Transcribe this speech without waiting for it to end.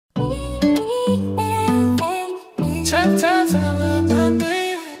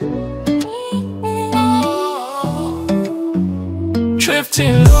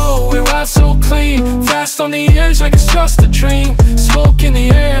Drifting low, we ride so clean, fast on the edge like it's just a dream. Smoke in the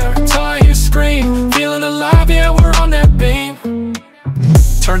air, tires scream, feeling alive, yeah, we're on that beam.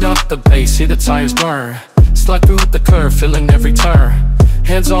 Turned up the bass, see the tires burn, slide through the curve, feeling every turn.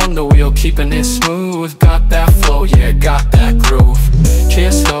 Hands on the wheel, keeping it smooth. Got that flow, yeah, got that groove.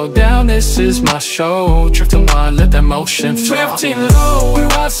 Can't slow down, this is my show. Drifting wild, let that motion flow. Drifting low, we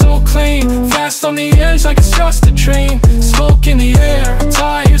ride so clean, fast on the edge like it's just a dream. Smoke in the air,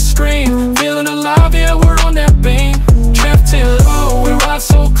 tires scream, feeling alive, yeah, we're on that beam. Drifting low, we ride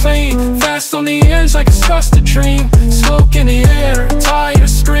so clean, fast on the edge like it's just a dream. Smoke in the air,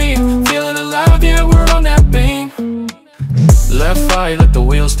 tires scream, feeling alive, yeah, we're on that beam. Left, right, let the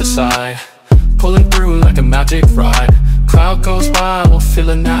wheels decide, pulling through like a magic ride. Crowd goes by, we're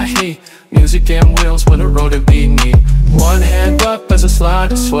feeling that heat. Music and wheels when the road to beat me. One hand up as I slide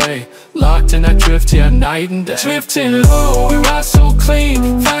and sway, locked in that drift, yeah, night and day. Drifting low, we ride so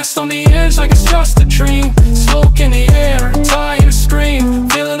clean, fast on the edge like it's just a dream. Smoke in the air, tires scream,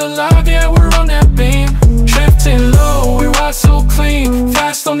 feeling alive, yeah, we're on that beam. Drifting low, we ride so clean,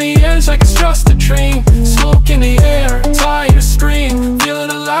 fast on the edge like it's just a dream. Smoke in the air, tires scream, feeling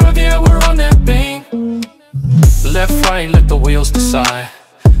alive, yeah, we're on that beam. Left, right, let the wheels decide,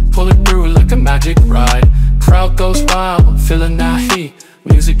 pulling through like a magic ride. Crowd goes wild, feeling that heat.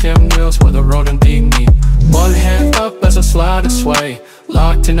 Music and wheels where the road and beat me. One hand up as I slide and sway,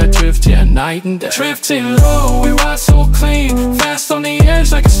 locked in that drift, yeah, night and day. Drifting low, we ride so clean, fast on the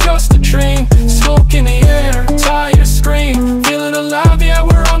edge like